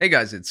Hey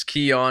guys, it's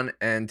Keon,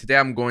 and today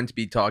I'm going to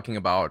be talking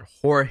about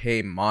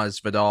Jorge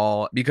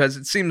Masvidal because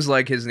it seems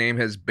like his name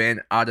has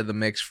been out of the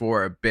mix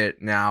for a bit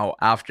now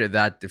after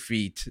that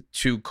defeat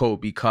to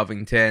Colby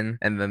Covington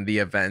and then the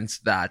events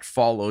that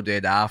followed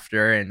it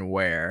after, and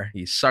where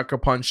he sucker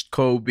punched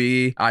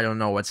Colby. I don't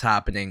know what's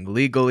happening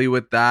legally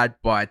with that,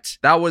 but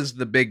that was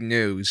the big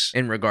news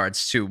in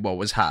regards to what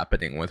was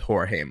happening with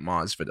Jorge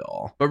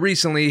Masvidal. But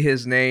recently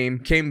his name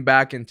came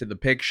back into the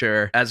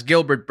picture as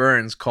Gilbert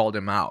Burns called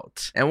him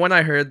out. And when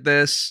I heard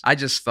this, I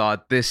just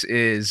thought this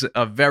is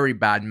a very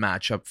bad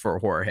matchup for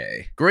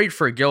Jorge. Great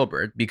for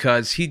Gilbert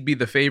because he'd be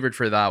the favorite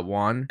for that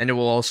one, and it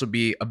will also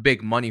be a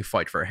big money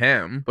fight for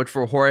him. But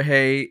for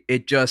Jorge,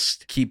 it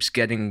just keeps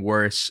getting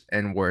worse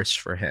and worse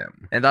for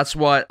him. And that's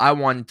what I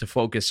wanted to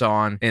focus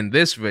on in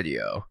this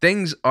video.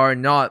 Things are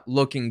not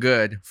looking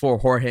good for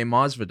Jorge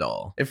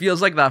Masvidal. It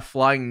feels like that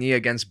flying knee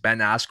against Ben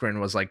Askren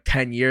was like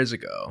 10 years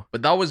ago.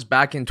 But that was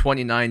back in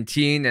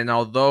 2019, and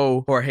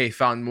although Jorge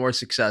found more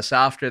success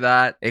after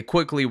that, it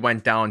quickly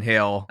went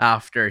downhill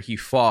after he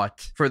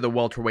fought for the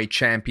welterweight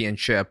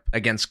championship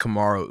against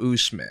Kamaru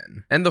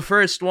Usman. And the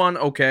first one,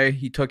 okay,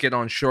 he took it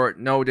on short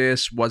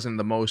notice, wasn't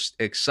the most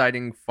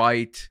exciting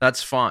fight,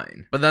 that's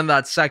fine. But then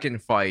that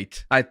second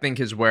fight, I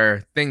think, is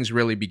where things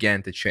really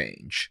began to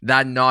change.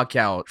 That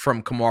knockout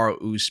from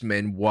Kamaru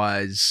Usman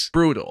was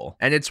brutal,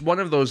 and it's one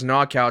of those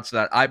knockouts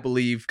that I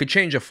believe could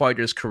change a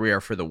fighter's career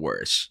for the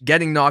worse.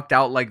 Getting knocked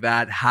out like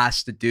that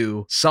has to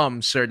do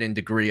some certain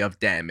degree of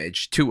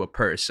damage to a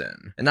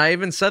person. And I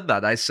even said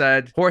that. I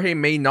said Jorge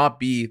may not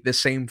be the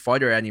same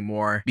fighter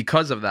anymore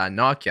because of that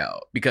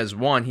knockout. Because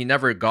one, he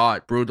never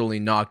got brutally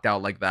knocked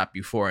out like that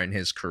before in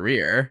his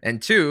career.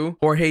 And two,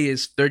 Jorge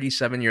is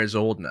 37 years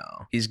old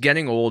now. He's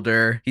getting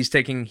older. He's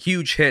taking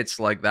huge hits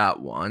like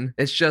that one.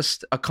 It's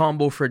just a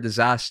combo for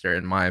disaster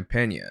in my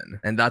opinion.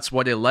 And that's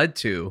what it led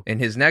to in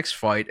his next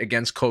fight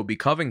against Colby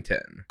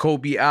Covington.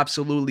 Colby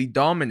absolutely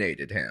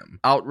dominated him.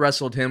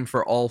 Out-wrestled him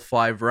for all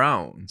 5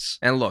 rounds.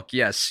 And look,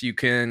 yes, you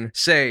can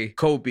say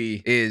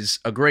Colby is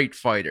a great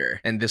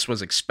fighter and this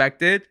was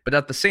expected, but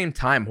at the same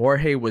time,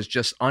 Jorge was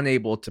just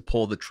unable to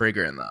pull the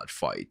trigger in that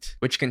fight,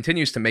 which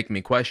continues to make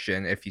me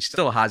question if he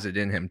still has it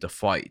in him to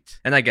fight.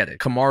 And I get it,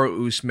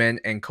 Kamaru Usman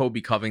and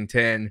Colby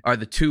Covington are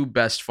the 2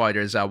 best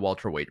fighters at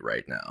welterweight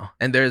right now,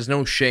 and there is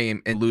no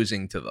shame in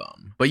losing to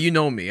them. But you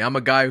know me, I'm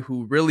a guy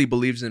who really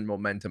believes in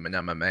momentum in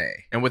MMA,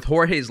 and with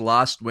Jorge's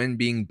last win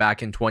being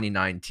back in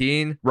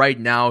 2019, right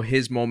now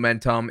his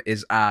momentum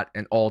is at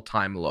an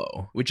all-time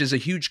low, which is a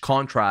huge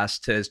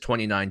contrast to his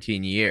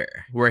 2019 year,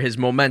 where his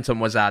momentum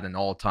was at an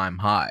all-time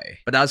high.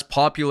 But as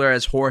popular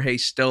as Jorge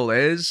still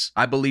is,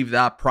 I believe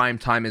that prime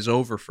time is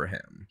over for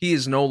him. He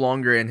is no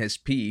longer in his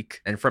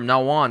peak, and from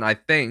now on, I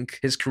think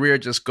his career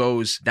just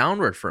goes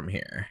downward from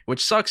here,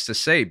 which sucks to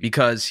say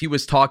because he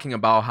was talking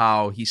about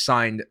how he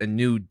signed a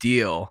new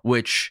deal,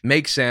 which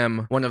makes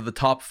him one of the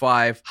top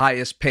 5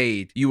 highest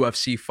paid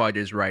UFC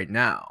fighters right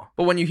now.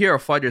 But when you hear a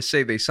fighter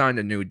say they signed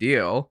a new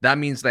deal, that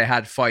means they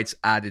had fights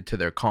added to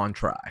their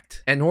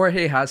contract. And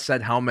Jorge has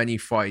said how many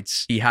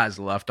fights he has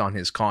left on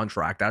his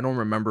contract. I don't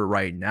remember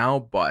right now,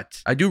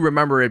 but I do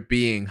remember it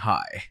being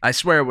high. I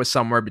swear it was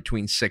somewhere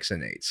between 6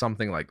 and 8,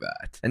 something like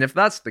that. And if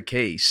that's the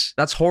case,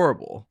 that's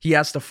horrible. He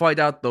has to fight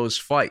out those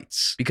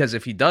fights, because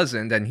if he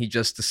doesn't and he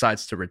just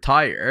decides to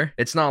retire,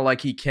 it's not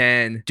like he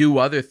can do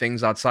other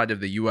things outside of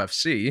the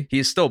UFC. He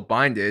is still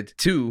binded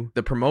to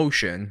the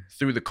promotion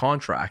through the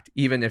contract,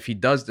 even if he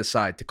does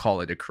decide to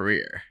call it a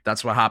career.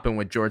 That's what happened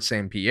with George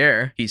St.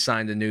 Pierre. He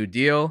signed a new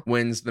deal,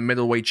 wins the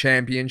middleweight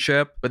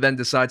championship, but then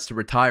decides to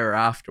retire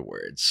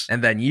afterwards.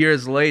 And then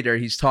years later,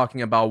 he's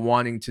talking about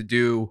wanting to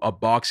do a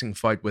boxing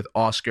fight with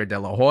Oscar De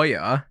La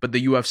Hoya, but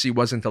the UFC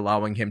wasn't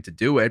allowing him to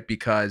do it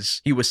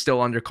because he was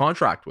still under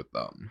contract with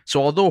them.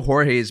 So although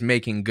Jorge is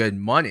making good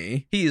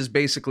money, he is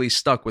basically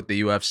stuck with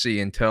the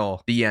UFC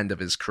until the end of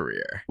his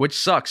career, which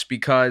sucks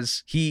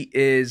because he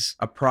is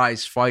a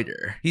prize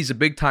fighter. He's a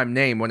big time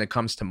name when it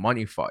comes to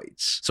money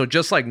fights. So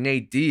just like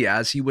Nate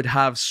Diaz, he would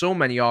have so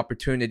many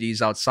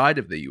opportunities outside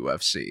of the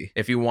UFC.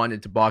 If he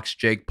wanted to box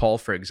Jake Paul,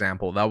 for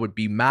example, that would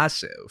be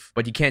massive.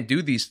 But he can't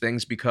do these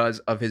things because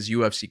of his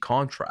UFC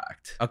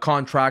contract. A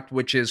contract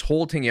which is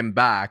holding him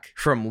back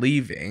from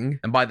leaving.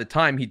 And by the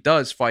time he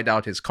does fight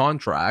out his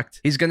contract,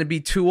 he's going to be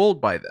too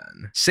old by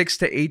then. 6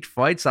 to 8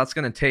 fights, that's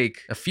going to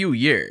take a few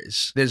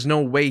years. There's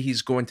no way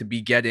he's going to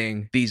be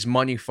getting these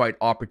money fight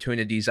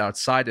opportunities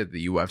outside of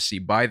the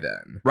UFC by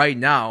then. Right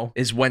now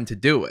is when to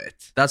do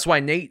it. That's why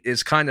Nate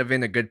is kind of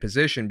in a good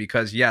position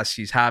because yes,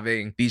 he's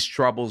having these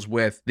troubles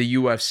with the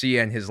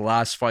UFC and his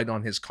last fight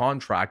on his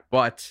contract,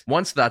 but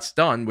once that's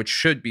done, which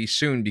should be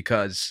soon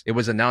because it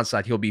was announced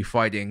that he'll be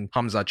fighting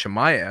Hamza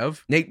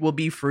Chimaev, Nate will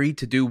be free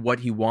to do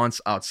what he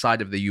wants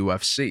outside of the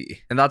UFC.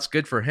 And that's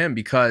good for him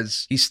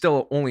because he's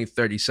still only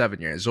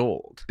 37 years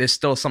old. There's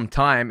still some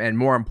time and,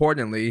 more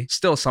importantly,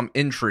 still some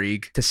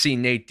intrigue to see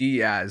Nate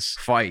Diaz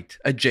fight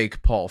a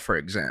Jake Paul, for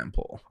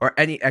example, or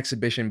any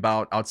exhibition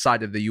bout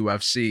outside of the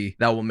UFC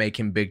that will make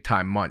him big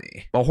time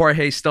money. But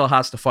Jorge still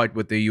has to fight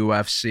with the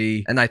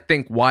UFC, and I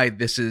think why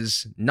this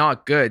is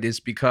not good is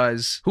because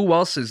because who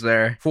else is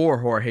there for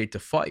Jorge to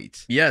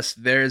fight? Yes,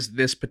 there's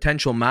this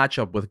potential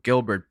matchup with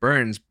Gilbert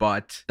Burns,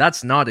 but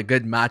that's not a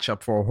good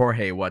matchup for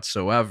Jorge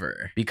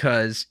whatsoever,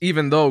 because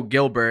even though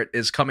Gilbert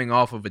is coming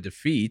off of a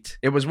defeat,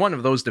 it was one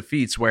of those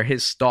defeats where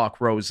his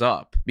stock rose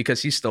up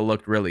because he still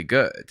looked really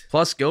good.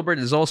 Plus, Gilbert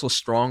is also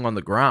strong on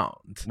the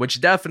ground,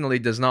 which definitely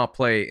does not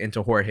play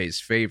into Jorge's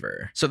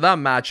favor. So that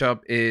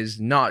matchup is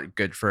not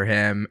good for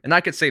him, and I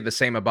could say the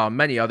same about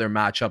many other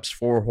matchups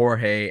for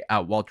Jorge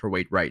at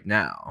welterweight right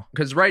now.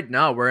 Because right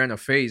now we're in a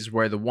phase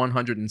where the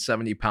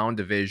 170-pound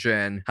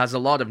division has a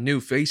lot of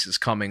new faces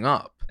coming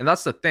up. And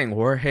that's the thing,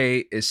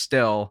 Jorge is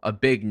still a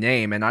big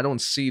name, and I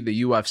don't see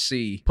the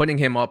UFC putting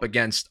him up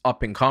against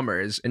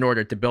up-and-comers in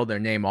order to build their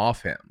name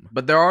off him.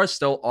 But there are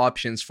still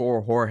options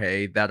for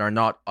Jorge that are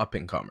not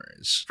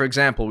up-and-comers. For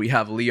example, we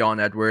have Leon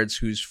Edwards,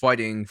 who's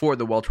fighting for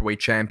the welterweight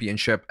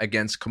championship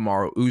against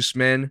Kamaru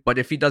Usman. But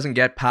if he doesn't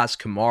get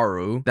past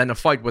Kamaru, then a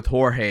fight with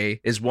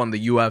Jorge is one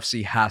the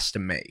UFC has to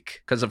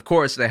make. Because of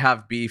course, they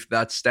have beef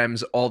that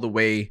stems all the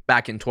way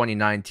back in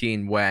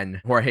 2019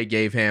 when Jorge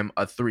gave him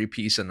a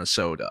 3-piece and a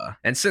soda.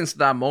 And since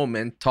that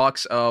moment,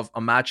 talks of a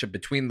matchup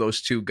between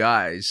those two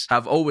guys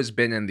have always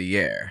been in the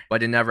air,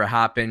 but it never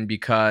happened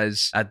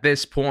because at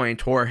this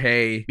point,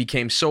 Jorge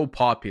became so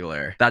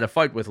popular that a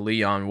fight with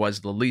Leon was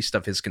the least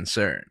of his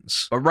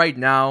concerns. But right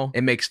now,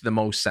 it makes the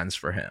most sense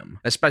for him,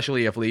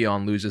 especially if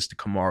Leon loses to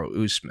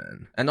Kamaru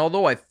Usman. And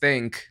although I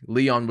think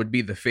Leon would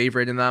be the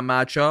favorite in that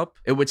matchup,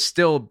 it would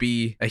still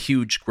be a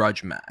huge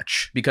grudge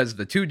match because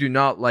the two do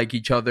not like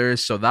each other,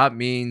 so that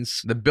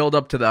means the build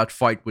up to that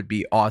fight would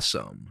be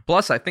awesome.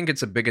 Plus, I think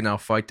it's a big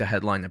enough fight to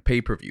headline a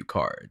pay-per-view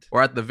card,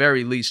 or at the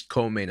very least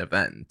co-main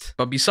event.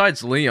 But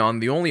besides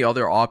Leon, the only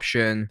other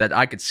option that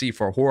I could see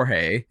for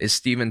Jorge is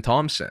Stephen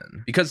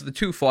Thompson, because the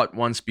two fought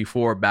once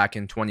before back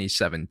in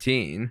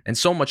 2017, and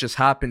so much has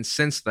happened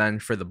since then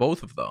for the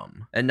both of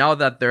them. And now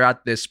that they're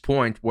at this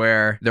point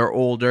where they're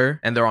older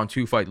and they're on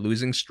 2-fight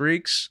losing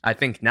streaks, I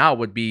think now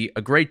would be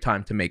a great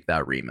time to make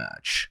that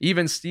rematch.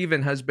 Even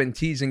Stephen has been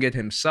teasing it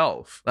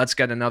himself. Let's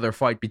get another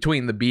fight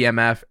between the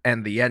BMF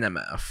and the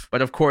NMF.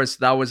 But of course,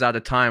 that was at a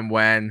time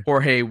when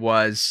Jorge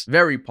was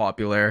very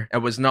popular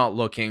and was not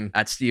looking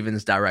at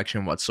Stephen's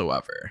direction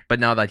whatsoever. But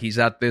now that he's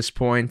at this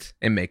point,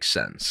 it makes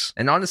sense.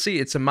 And honestly,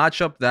 it's a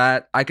matchup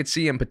that I could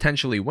see him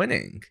potentially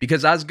winning,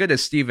 because as good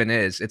as Stephen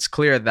is, it's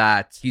clear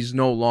that he's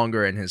no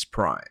longer in his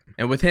prime.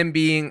 And with him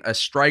being a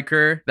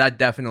striker, that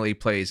definitely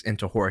plays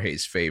into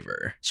Jorge's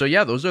favor. So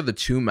yeah, those are the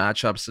two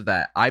matchups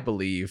that I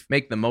believe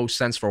make the most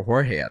sense for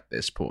Jorge at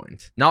this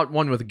point. Not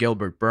one with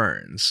Gilbert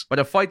Burns, but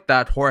a fight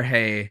that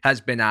Jorge has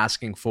been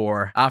asking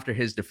for after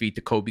his defeat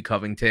to Colby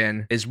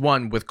Covington is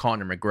one with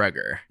Conor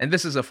McGregor. And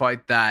this is a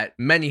fight that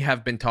many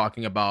have been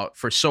talking about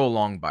for so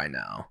long by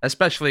now,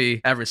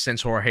 especially ever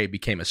since Jorge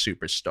became a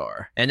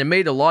superstar. And it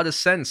made a lot of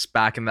sense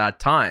back in that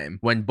time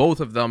when both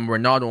of them were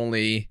not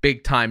only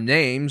big time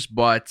names,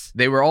 but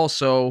they were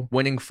also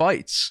winning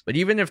fights. But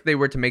even if they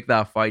were to make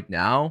that fight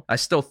now, I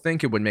still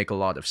think it would make a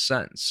lot of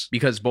sense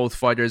because both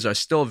fighters are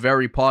still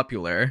very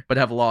popular but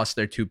have lost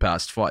their two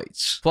past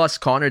fights. Plus,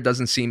 Conor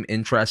doesn't seem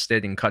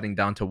interested in cutting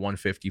down to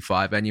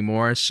 155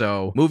 anymore,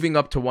 so moving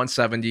up to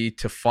 170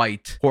 to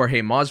fight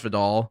Jorge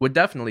Masvidal would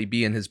definitely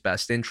be in his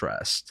best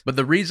interest. But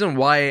the reason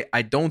why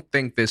I don't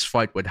think this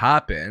fight would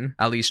happen,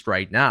 at least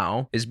right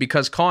now, is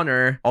because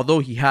Conor, although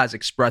he has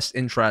expressed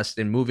interest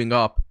in moving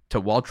up to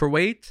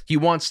welterweight, he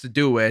wants to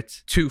do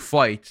it to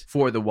fight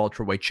for the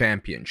welterweight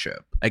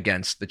championship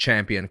against the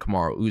champion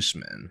Kamaru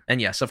Usman.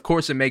 And yes, of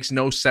course, it makes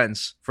no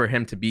sense for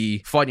him to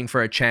be fighting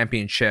for a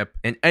championship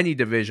in any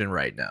division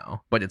right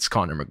now, but it's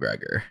Conor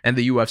McGregor, and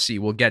the UFC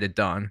will get it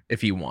done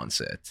if he wants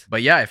it.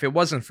 But yeah, if it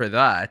wasn't for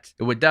that,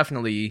 it would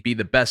definitely be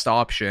the best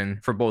option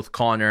for both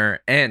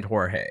Conor and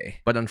Jorge.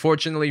 But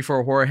unfortunately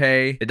for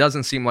Jorge, it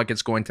doesn't seem like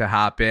it's going to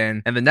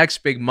happen, and the next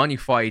big money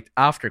fight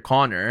after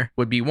Conor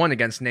would be one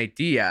against Nate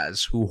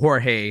Diaz, who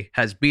Jorge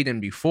has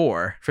beaten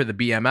before for the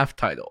BMF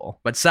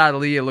title. But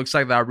sadly, it looks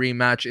like that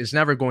rematch is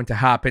never going to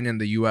happen in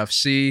the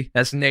UFC,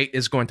 as Nate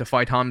is going to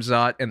fight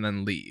Khamzat and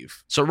then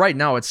leave. So right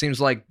now, it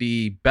seems like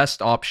the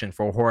best option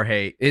for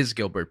Jorge is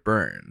Gilbert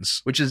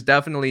Burns, which is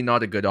definitely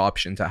not a good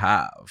option to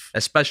have,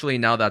 especially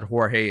now that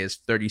Jorge is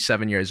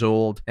 37 years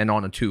old and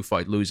on a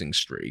 2-fight losing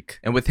streak.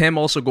 And with him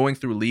also going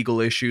through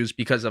legal issues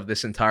because of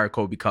this entire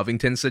Colby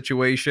Covington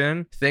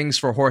situation, things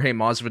for Jorge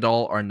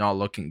Masvidal are not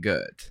looking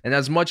good. And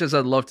as much as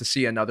I'd love to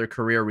see another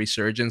career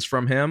resurgence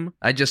from him,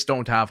 I just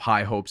don't have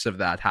high hopes of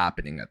that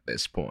happening at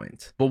this point.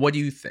 But what do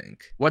you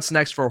think? What's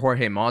next for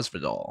Jorge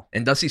Masvidal?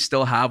 And does he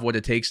still have what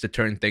it takes to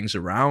turn things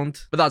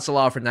around? But that's a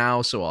lot for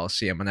now, so I'll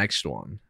see you in my next one.